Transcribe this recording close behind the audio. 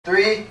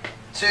3,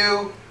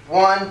 2,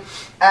 1,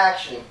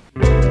 action.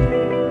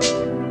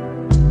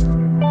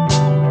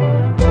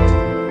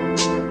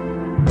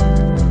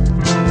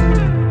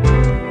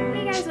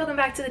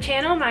 Back to the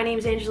channel. My name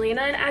is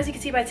Angelina, and as you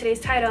can see by today's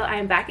title, I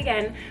am back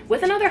again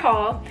with another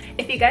haul.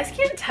 If you guys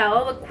can't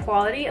tell, the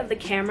quality of the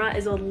camera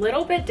is a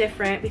little bit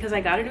different because I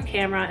got a new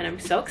camera and I'm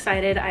so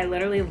excited. I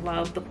literally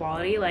love the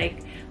quality. Like,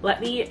 let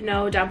me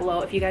know down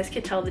below if you guys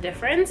can tell the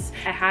difference.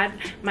 I had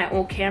my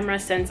old camera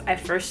since I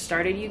first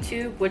started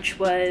YouTube, which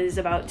was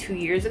about 2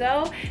 years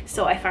ago,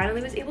 so I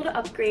finally was able to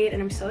upgrade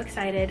and I'm so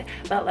excited.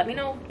 But let me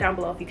know down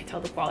below if you can tell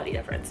the quality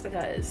difference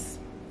because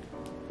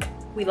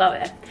we love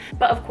it.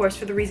 But of course,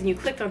 for the reason you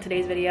clicked on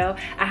today's video,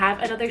 I have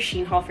another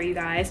SHEIN haul for you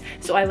guys.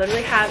 So I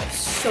literally have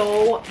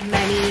so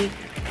many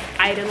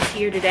items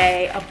here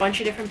today, a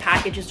bunch of different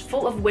packages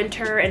full of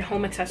winter and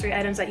home accessory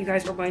items that you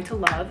guys are going to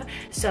love.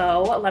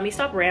 So let me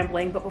stop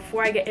rambling, but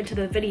before I get into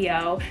the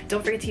video,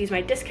 don't forget to use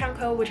my discount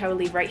code, which I will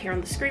leave right here on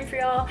the screen for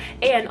y'all,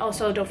 and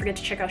also don't forget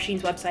to check out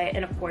SHEIN's website,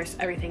 and of course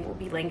everything will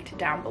be linked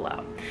down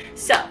below.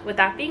 So with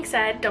that being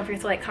said, don't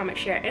forget to like, comment,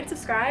 share, and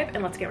subscribe,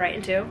 and let's get right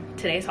into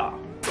today's haul.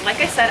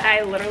 Like I said,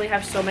 I literally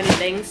have so many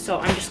things, so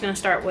I'm just gonna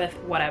start with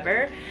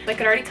whatever. I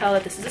could already tell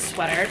that this is a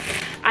sweater.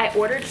 I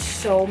ordered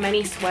so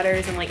many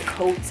sweaters and like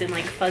coats and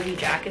like fuzzy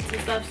jackets and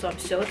stuff, so I'm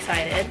so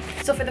excited.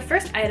 So for the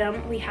first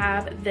item, we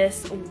have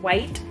this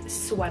white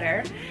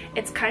sweater.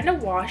 It's kind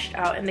of washed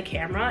out in the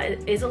camera.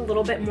 It is a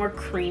little bit more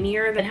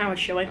creamier than how it's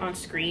showing on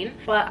screen,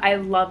 but I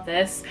love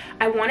this.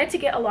 I wanted to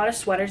get a lot of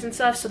sweaters and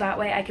stuff so that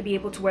way I could be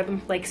able to wear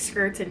them like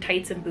skirts and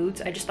tights and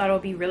boots. I just thought it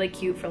would be really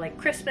cute for like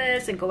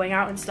Christmas and going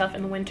out and stuff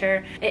in the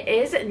winter. It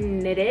is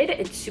knitted,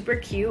 it's super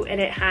cute,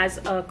 and it has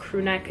a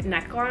crew neck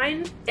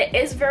neckline. It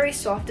is very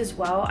soft as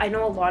well. I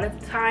know a lot of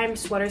the time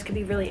sweaters can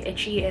be really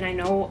itchy, and I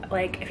know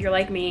like if you're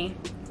like me,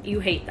 you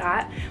hate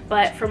that,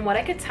 but from what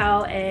I could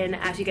tell and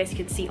as you guys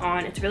can see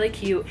on, it's really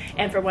cute,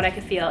 and from what I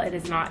could feel, it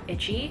is not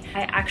itchy.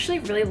 I actually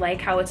really like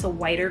how it's a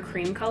whiter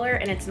cream color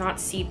and it's not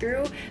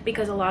see-through,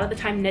 because a lot of the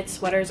time knit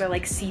sweaters are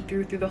like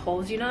see-through through the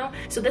holes, you know.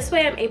 So this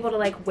way I'm able to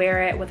like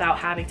wear it without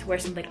having to wear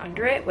something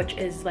under it, which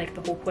is like the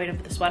whole point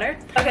of the sweater.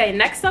 Okay,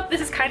 next up, this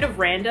is kind of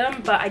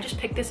random, but I just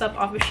picked this up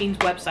off of SHEIN's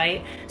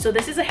website. So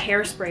this is a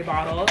hairspray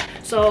bottle.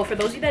 So for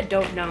those of you that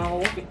don't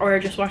know or are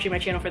just watching my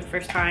channel for the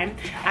first time,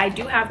 I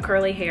do have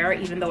curly hair,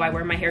 even though I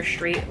wear my hair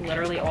straight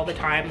literally all the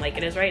time like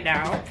it is right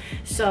now.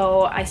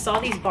 So I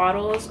saw these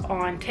bottles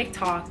on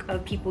TikTok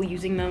of people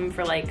using them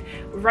for like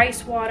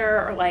rice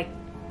water or like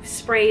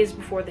sprays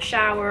before the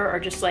shower or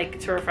just like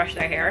to refresh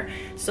their hair.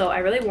 So I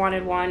really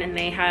wanted one and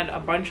they had a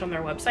bunch on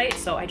their website,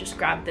 so I just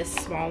grabbed this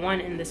small one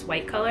in this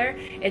white color.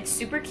 It's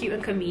super cute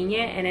and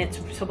convenient, and it's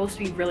supposed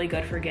to be really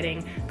good for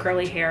getting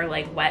curly hair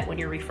like wet when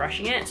you're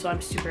refreshing it, so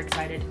I'm super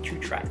excited to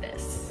try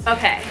this.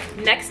 Okay,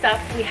 next up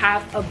we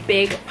have a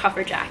big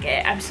puffer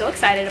jacket. I'm so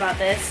excited about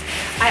this.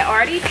 I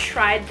already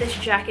tried this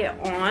jacket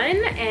on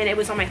and it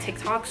was on my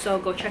TikTok, so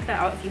go check that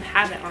out if you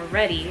haven't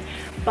already.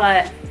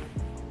 But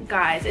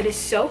guys, it is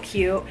so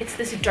cute. It's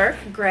this dark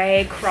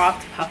gray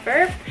cropped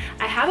puffer.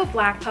 I have a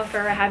black puffer,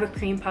 I have a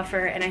cream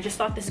puffer, and I just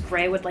thought this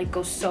gray would like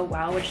go so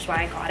well, which is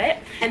why I got it.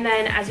 And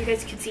then as you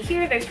guys can see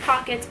here, there's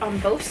pockets on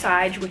both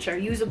sides which are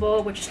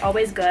usable, which is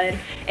always good.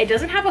 It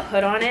doesn't have a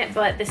hood on it,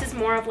 but this is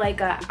more of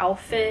like a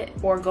outfit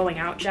or going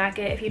out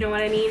jacket, if you know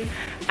what I mean.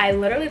 I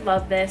literally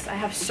love this. I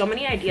have so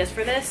many ideas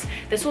for this.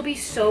 This will be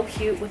so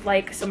cute with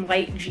like some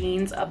light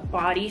jeans, a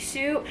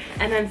bodysuit,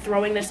 and then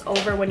throwing this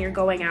over when you're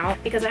going out,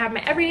 because I have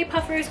my everyday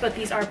puffers, but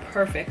these are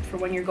perfect for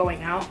when you're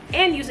going out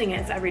and using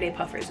it as everyday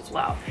puffers as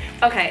well.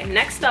 Okay,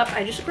 next up,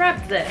 I just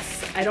grabbed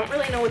this. I don't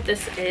really know what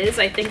this is.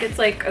 I think it's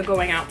like a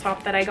going out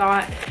top that I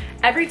got.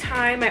 Every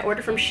time I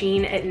order from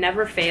SHEIN, it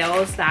never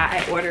fails that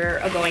I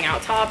order a going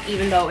out top,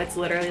 even though it's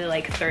literally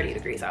like 30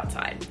 degrees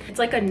outside. It's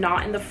like a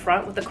knot in the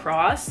front with a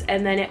cross,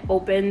 and then it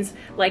opens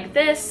like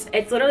this.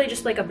 It's literally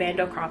just like a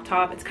bandeau crop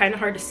top. It's kind of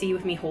hard to see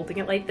with me holding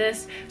it like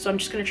this, so I'm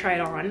just gonna try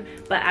it on.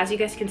 But as you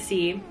guys can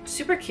see,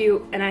 super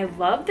cute, and I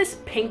love this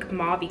pink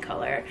mauvey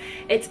color.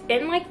 It's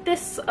in like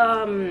this,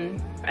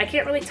 I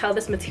can't really tell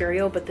this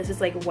material, but this is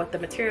like what the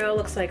material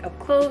looks like up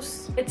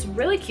close. It's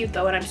really cute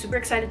though, and I'm super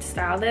excited to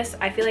style this.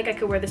 I feel like I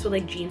could wear this with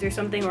like jeans or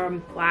something, or a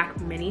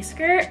black mini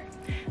skirt.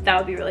 That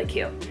would be really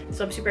cute.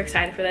 So I'm super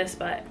excited for this,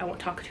 but I won't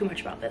talk too much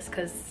about this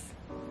because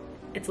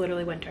it's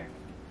literally winter.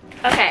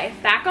 Okay,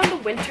 back on the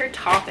winter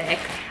topic,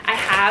 I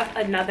have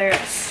another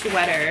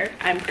sweater.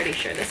 I'm pretty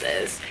sure this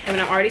is. I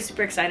mean, I'm already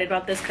super excited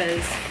about this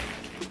because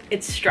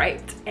it's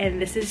striped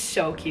and this is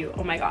so cute.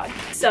 Oh my god.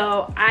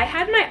 So I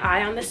had my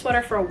eye on this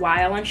sweater for a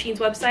while on SHEIN's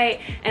website,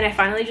 and I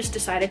finally just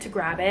decided to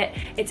grab it.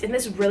 It's in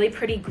this really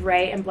pretty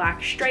gray and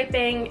black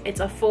striping.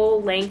 It's a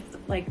full length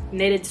like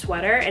knitted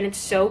sweater, and it's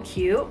so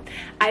cute.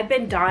 I've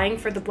been dying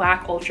for the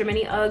black ultra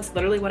mini Uggs,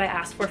 literally what I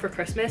asked for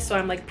Christmas, so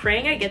I'm like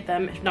praying I get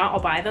them. If not,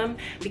 I'll buy them,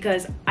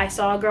 because I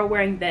saw a girl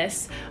wearing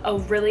this, a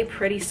really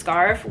pretty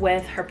scarf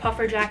with her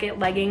puffer jacket,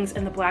 leggings,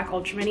 and the black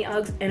ultra mini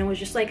Uggs, and it was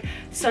just like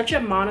such a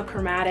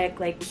monochromatic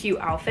like cute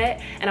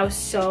outfit, and I was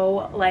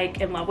so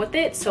like in love with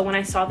it. So when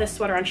I saw this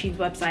sweater on SHEIN's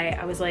website,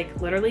 I was like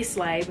literally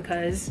slay,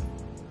 because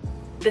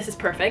this is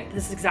perfect.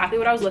 This is exactly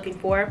what I was looking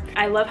for.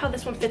 I love how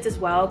this one fits as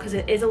well because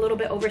it is a little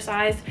bit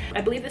oversized. I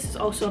believe this is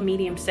also a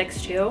medium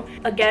 6 too.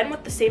 Again,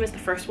 with the same as the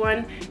first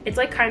one, it's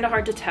like kind of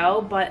hard to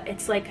tell, but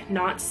it's like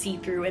not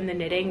see-through in the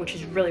knitting, which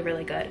is really,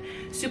 really good.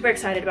 Super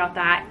excited about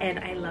that, and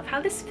I love how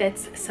this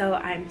fits, so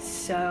I'm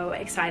so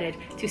excited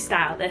to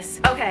style this.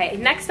 Okay,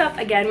 next up,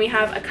 again, we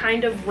have a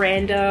kind of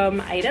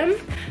random item.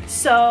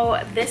 So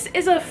this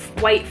is a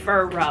white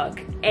fur rug,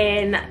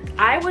 and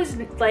I was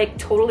like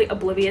totally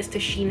oblivious to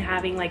SHEIN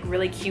having like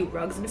really cute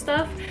rugs and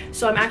stuff,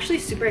 so I'm actually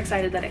super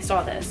excited that I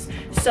saw this.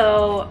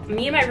 So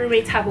me and my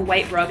roommates have a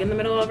white rug in the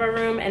middle of our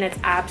room, and it's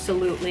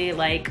absolutely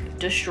like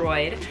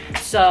destroyed,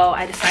 so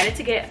I decided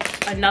to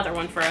get another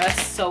one for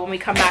us, so when we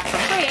come back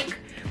from break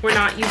we're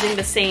not using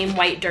the same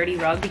white dirty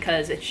rug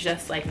because it's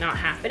just like not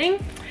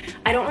happening.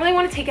 I don't really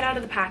want to take it out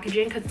of the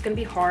packaging because it's gonna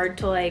be hard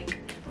to like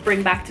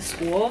bring back to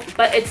school,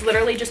 but it's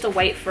literally just a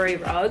white furry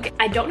rug.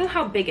 I don't know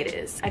how big it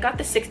is. I got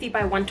the 60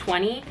 by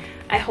 120.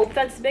 I hope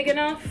that's big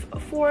enough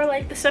for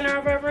like the center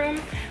of our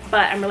room,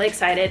 but I'm really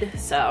excited.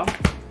 So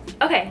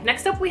okay,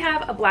 next up we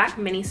have a black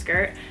mini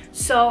skirt.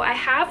 So I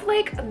have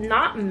like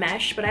not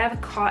mesh, but I have a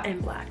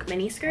cotton black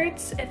mini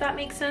skirts, if that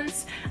makes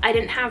sense. I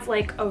didn't have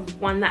like a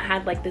one that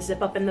had like the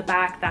zip up in the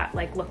back that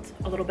like looked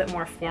a little bit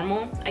more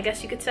formal, I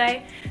guess you could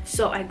say.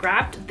 So I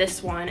grabbed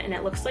this one, and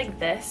it looks like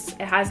this.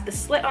 It has the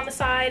slit on the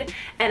side,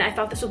 and I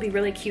thought this would be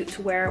really cute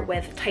to wear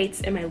with tights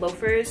and my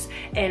loafers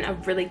and a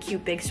really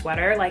cute big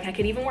sweater. Like I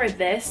could even wear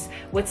this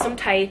with some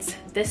tights,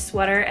 this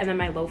sweater, and then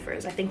my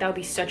loafers. I think that would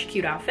be such a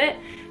cute outfit.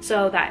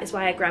 So that is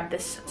why I grabbed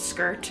this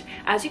skirt.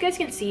 As you guys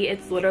can see,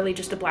 it's literally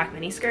just a black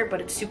mini skirt,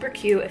 but it's super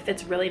cute. It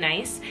fits really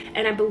nice,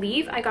 and I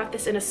believe I got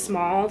this in a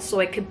small so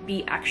it could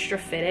be extra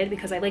fitted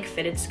because I like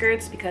fitted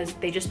skirts because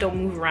they just don't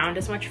move around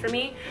as much for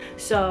me.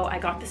 So I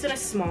got this in a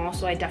small,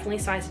 so I definitely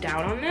sized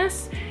down on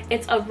this.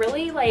 It's a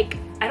really like,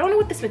 I don't know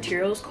what this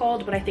material is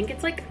called, but I think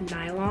it's like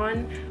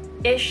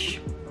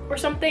nylon-ish or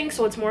something,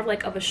 so it's more of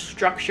like of a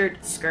structured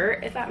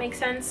skirt, if that makes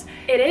sense.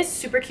 It is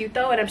super cute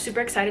though, and I'm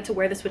super excited to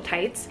wear this with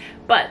tights,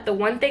 but the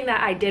one thing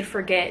that I did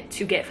forget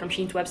to get from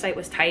SHEIN's website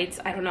was tights.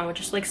 I don't know, it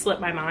just like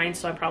slipped my mind,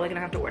 so I'm probably gonna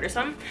have to order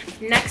some.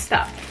 Next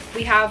up,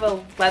 we have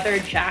a leather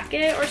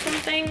jacket or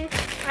something,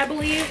 I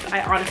believe.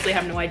 I honestly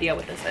have no idea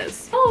what this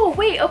is. Oh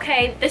wait,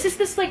 okay, this is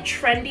this like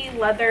trendy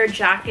leather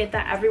jacket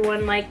that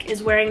everyone like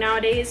is wearing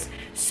nowadays.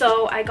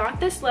 So I got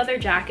this leather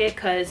jacket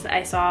because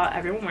I saw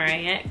everyone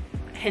wearing it.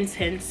 Hints,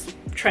 hints,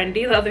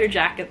 trendy leather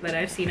jacket that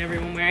I've seen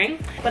everyone wearing.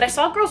 But I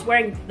saw girls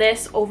wearing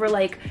this over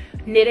like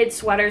knitted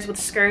sweaters with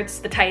skirts,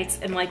 the tights,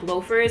 and like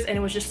loafers, and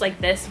it was just like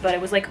this, but it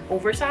was like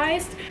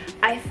oversized.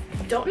 I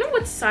don't know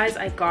what size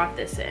I got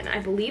this in. I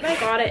believe I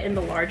got it in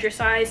the larger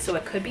size, so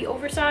it could be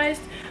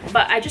oversized,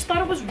 but I just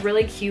thought it was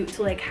really cute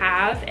to like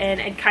have, and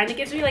it kind of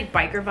gives me like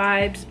biker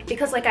vibes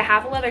because like I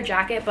have a leather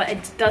jacket, but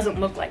it doesn't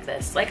look like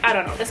this. Like, I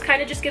don't know, this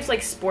kind of just gives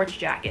like sports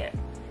jacket,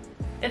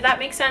 if that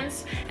makes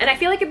sense. And I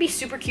feel like it'd be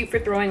super cute for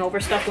throwing over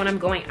stuff when I'm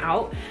going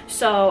out,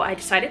 so I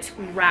decided to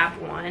grab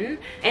one.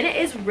 And it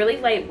is really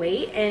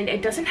lightweight, and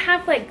it doesn't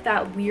have like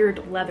that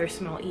weird leather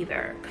smell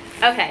either.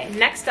 Okay,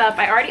 next up,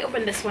 I already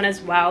opened this one as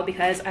well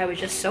because I was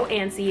just so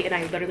antsy and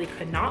I literally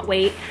could not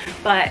wait,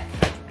 but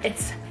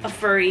it's a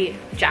furry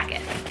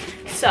jacket.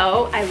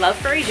 So I love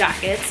furry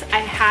jackets. I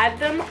had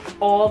them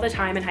all the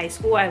time in high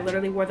school. I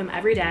literally wore them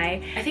every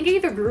day. I think I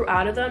either grew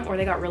out of them or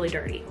they got really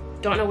dirty.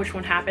 Don't know which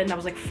one happened. That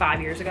was like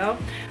 5 years ago,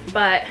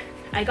 but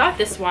I got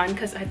this one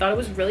because I thought it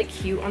was really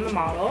cute on the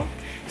model.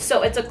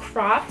 So it's a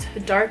cropped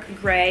dark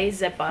gray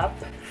zip up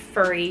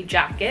furry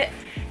jacket,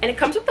 and it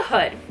comes with the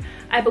hood.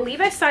 I believe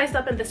I sized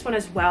up in this one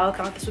as well. I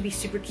thought this would be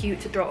super cute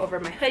to throw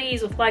over my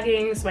hoodies with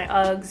leggings, my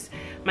Uggs,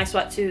 my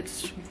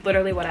sweatsuits,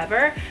 literally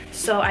whatever.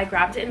 So I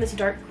grabbed it in this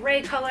dark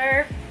gray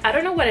color. I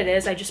don't know what it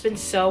is. I've just been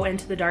so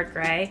into the dark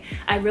gray.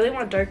 I really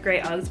want dark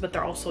gray Uggs, but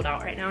they're all sold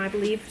out right now, I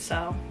believe,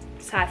 so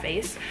sad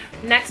face.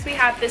 Next, we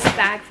have this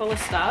bag full of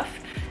stuff.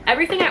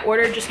 Everything I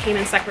ordered just came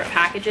in separate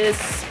packages.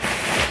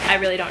 I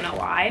really don't know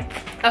why.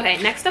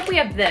 Okay, next up we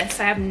have this.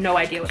 I have no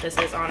idea what this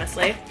is,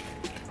 honestly.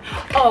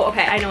 Oh,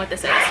 okay, I know what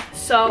this is.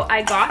 So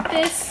I got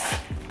this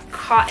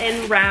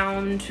cotton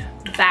round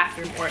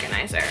bathroom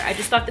organizer. I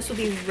just thought this would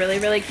be really,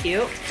 really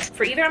cute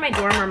for either at my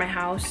dorm or my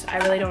house. I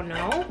really don't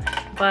know,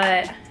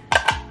 but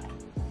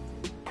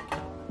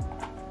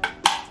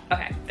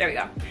okay, there we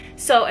go.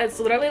 So it's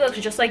literally looks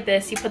just like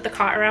this. You put the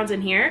cotton rounds in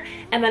here,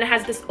 and then it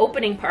has this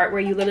opening part where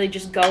you literally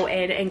just go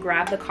in and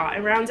grab the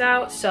cotton rounds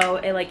out, so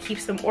it like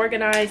keeps them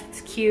organized.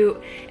 It's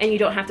cute, and you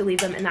don't have to leave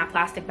them in that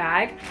plastic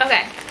bag.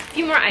 Okay, a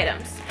few more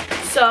items.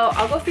 So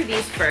I'll go through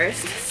these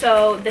first.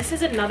 So this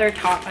is another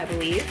top, I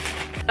believe.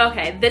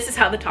 Okay, this is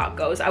how the top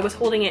goes. I was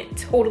holding it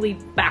totally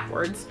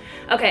backwards.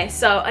 Okay,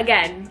 so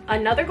again,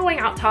 another going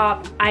out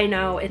top. I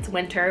know it's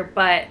winter,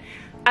 but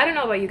I don't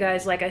know about you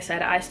guys. Like I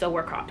said, I still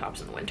wear crop tops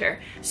in the winter.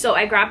 So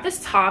I grabbed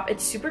this top.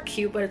 It's super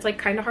cute, but it's like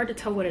kind of hard to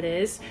tell what it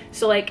is.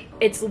 So like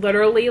it's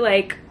literally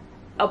like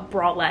a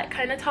bralette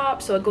kind of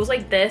top. So it goes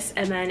like this,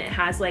 and then it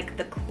has like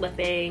the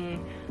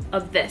clipping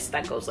of this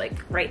that goes like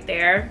right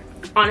there.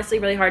 Honestly,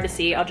 really hard to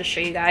see. I'll just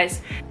show you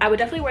guys. I would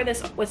definitely wear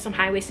this with some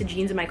high-waisted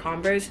jeans and my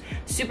Converse.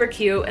 Super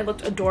cute. It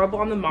looked adorable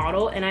on the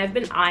model, and I've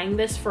been eyeing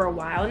this for a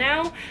while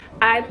now.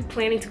 I'm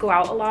planning to go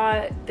out a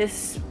lot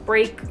this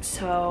break,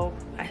 so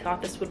I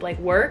thought this would like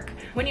work.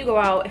 When you go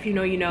out, if you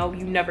know, you know,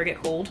 you never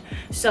get cold.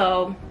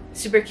 So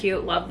super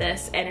cute, love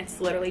this, and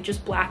it's literally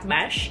just black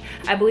mesh.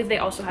 I believe they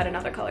also had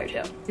another color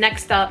too.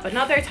 Next up,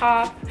 another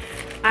top.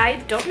 I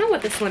don't know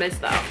what this one is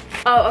though.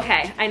 Oh,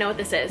 okay, I know what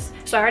this is.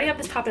 So I already have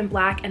this top in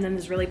black and then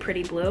this really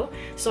pretty blue.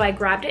 So I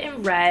grabbed it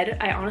in red.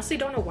 I honestly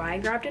don't know why I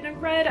grabbed it in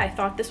red. I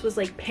thought this was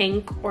like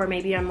pink, or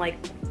maybe I'm like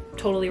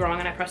totally wrong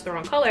and I pressed the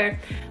wrong color.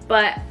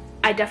 But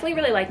I definitely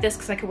really like this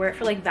because I could wear it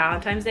for like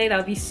Valentine's Day. That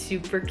would be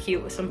super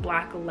cute with some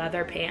black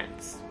leather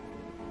pants.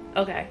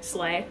 Okay,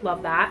 slay,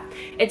 love that.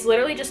 It's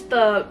literally just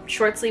the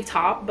short sleeve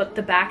top, but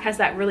the back has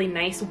that really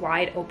nice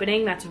wide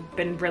opening that's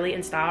been really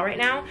in style right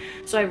now.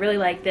 So I really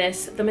like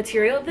this. The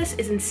material of this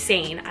is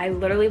insane. I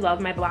literally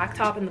love my black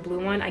top and the blue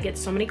one. I get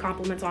so many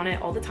compliments on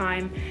it all the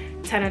time.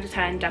 10 out of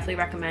 10, definitely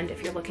recommend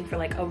if you're looking for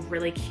like a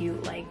really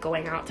cute like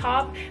going out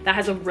top that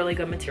has a really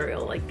good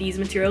material. Like these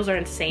materials are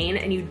insane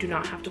and you do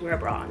not have to wear a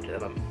bra under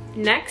them.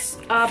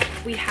 Next up,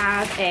 we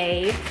have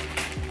a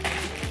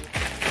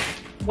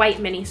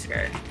white mini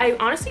skirt. I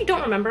honestly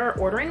don't remember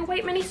ordering a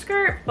white mini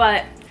skirt,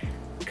 but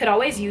could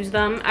always use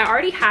them. I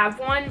already have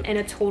one in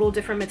a total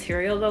different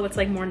material though. It's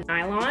like more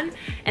nylon,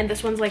 and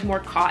this one's like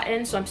more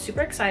cotton, so I'm super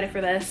excited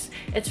for this.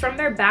 It's from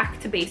their Back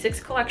to Basics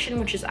collection,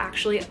 which is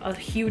actually a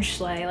huge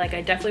slay. Like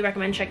I definitely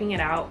recommend checking it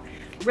out.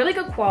 Really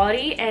good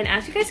quality, and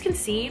as you guys can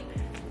see,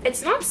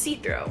 it's not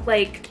see-through.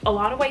 Like a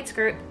lot of white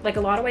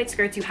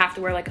skirts you have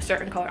to wear like a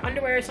certain color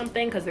underwear or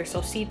something because they're so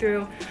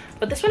see-through,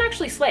 but this one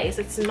actually slays.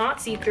 It's not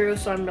see-through,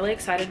 so I'm really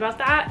excited about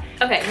that.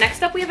 Okay,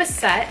 next up we have a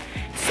set.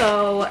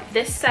 So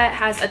this set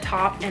has a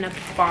top and a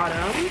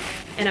bottom,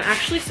 and I'm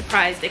actually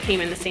surprised it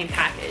came in the same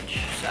package,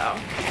 so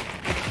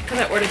because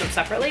I ordered them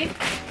separately,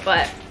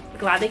 but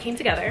glad they came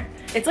together.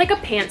 It's like a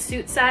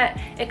pantsuit set.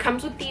 It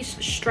comes with these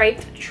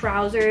striped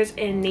trousers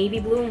in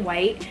navy blue and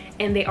white,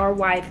 and they are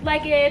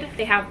wide-legged.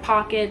 They have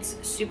pockets,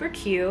 super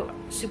cute.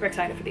 Super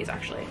excited for these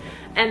actually.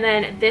 And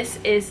then this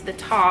is the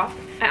top.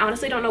 I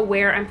honestly don't know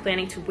where I'm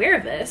planning to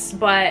wear this,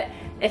 but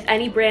if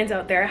any brands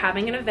out there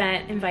having an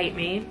event, invite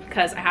me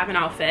because I have an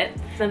outfit.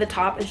 Then the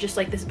top is just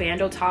like this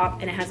bandeau top,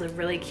 and it has a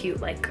really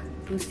cute like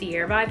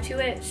bustier vibe to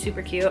it.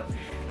 Super cute.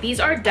 These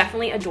are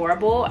definitely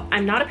adorable.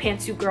 I'm not a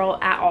pantsuit girl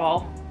at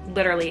all,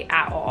 literally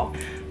at all,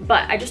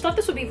 but I just thought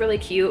this would be really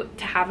cute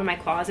to have in my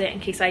closet in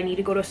case I need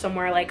to go to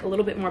somewhere like a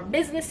little bit more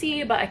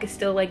businessy, but I could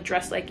still like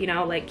dress like, you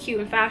know, like cute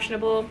and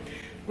fashionable.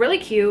 Really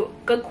cute,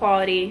 good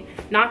quality,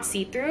 not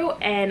see-through,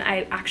 and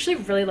I actually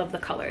really love the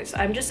colors.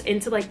 I'm just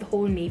into like the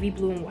whole navy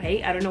blue and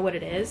white. I don't know what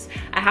it is.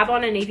 I have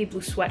on a navy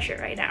blue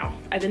sweatshirt right now.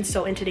 I've been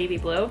so into navy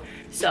blue,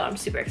 so I'm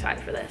super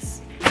excited for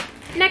this.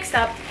 Next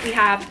up, we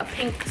have a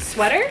pink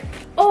sweater.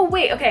 Oh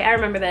wait, okay, I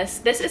remember this.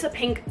 This is a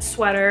pink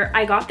sweater.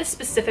 I got this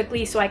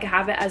specifically so I could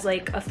have it as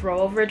like a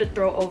throwover to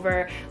throw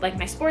over like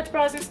my sports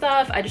bras and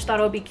stuff. I just thought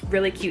it would be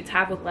really cute to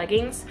have with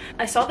leggings.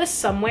 I saw this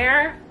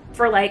somewhere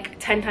for like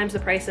 10 times the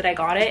price that I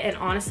got it, and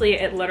honestly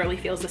it literally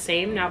feels the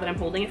same now that I'm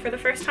holding it for the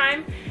first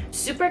time.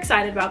 Super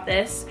excited about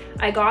this.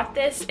 I got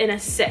this in a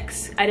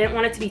 6. I didn't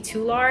want it to be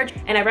too large,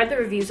 and I read the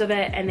reviews of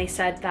it and they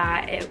said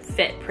that it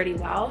fit pretty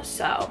well.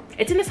 So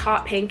it's in this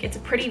hot pink. It's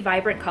a pretty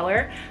vibrant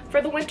color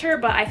for the winter,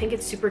 but I think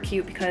it's super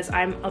cute because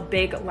I'm a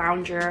big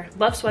lounger,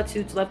 love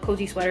sweatsuits, love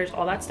cozy sweaters,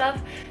 all that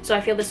stuff. So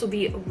I feel this will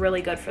be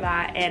really good for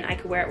that, and I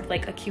could wear it with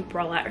like a cute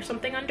bralette or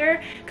something under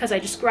because I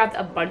just grabbed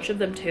a bunch of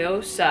them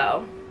too.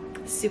 So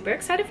super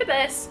excited for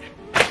this.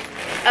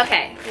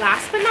 Okay,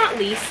 last but not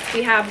least,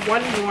 we have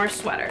one more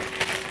sweater,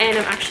 and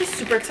I'm actually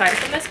super excited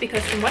for this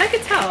because from what I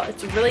could tell,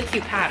 it's a really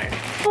cute pattern.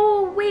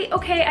 Oh wait,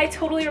 okay, I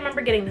totally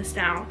remember getting this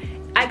now.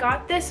 I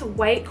got this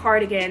white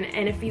cardigan,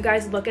 and if you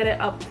guys look at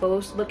it up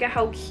close, look at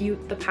how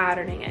cute the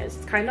patterning is.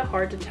 It's kind of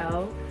hard to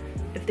tell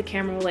if the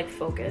camera will like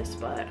focus,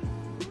 but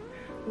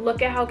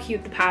look at how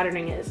cute the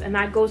patterning is, and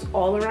that goes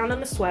all around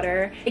on the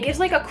sweater. It gives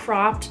like a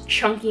cropped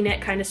chunky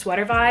knit kind of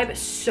sweater vibe.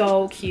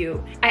 So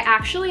cute. I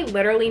actually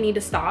literally need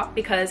to stop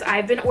because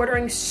I've been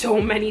ordering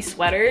so many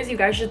sweaters. You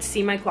guys should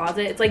see my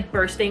closet. It's like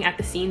bursting at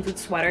the seams with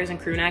sweaters and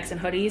crew necks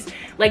and hoodies.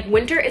 Like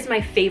winter is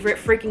my favorite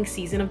freaking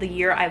season of the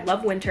year. I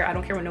love winter. I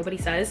don't care what nobody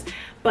says,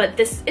 but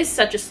this is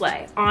such a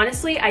slay.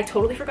 Honestly, I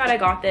totally forgot I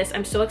got this.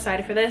 I'm so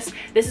excited for this.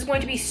 This is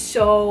going to be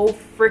so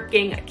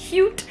freaking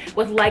cute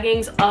with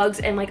leggings,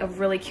 Uggs, and like a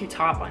really cute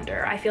top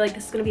under. I feel like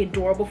this is gonna be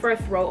adorable for a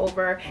throw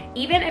over,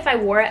 even if I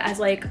wore it as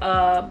like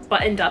a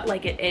buttoned up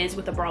like it is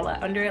with a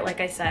bralette under it, like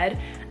I said.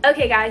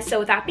 Okay guys, so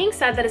with that being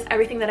said, that is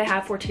everything that I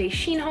have for today's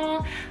SHEIN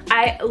haul.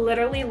 I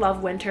literally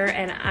love winter,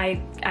 and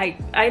I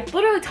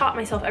literally taught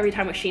myself every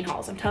time with SHEIN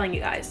hauls, I'm telling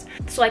you guys.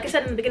 So like I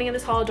said in the beginning of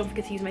this haul, don't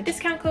forget to use my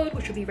discount code,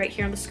 which will be right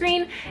here on the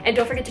screen. And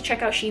don't forget to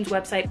check out SHEIN's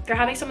website. They're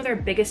having some of their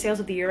biggest sales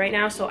of the year right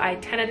now, so I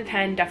 10 out of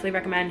 10 definitely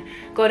recommend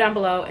go down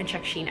below and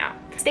check SHEIN out.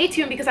 Stay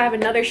tuned because I have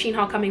another SHEIN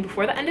haul coming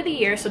before the end of the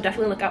year, so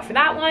definitely look out for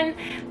that one.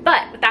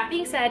 But with that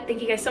being said,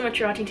 thank you guys so much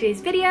for watching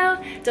today's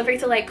video. Don't forget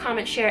to like,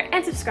 comment, share,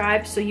 and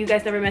subscribe so you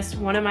guys never miss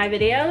one of my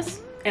videos.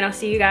 And I'll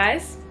see you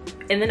guys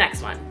in the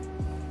next one.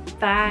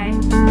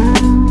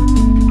 Bye.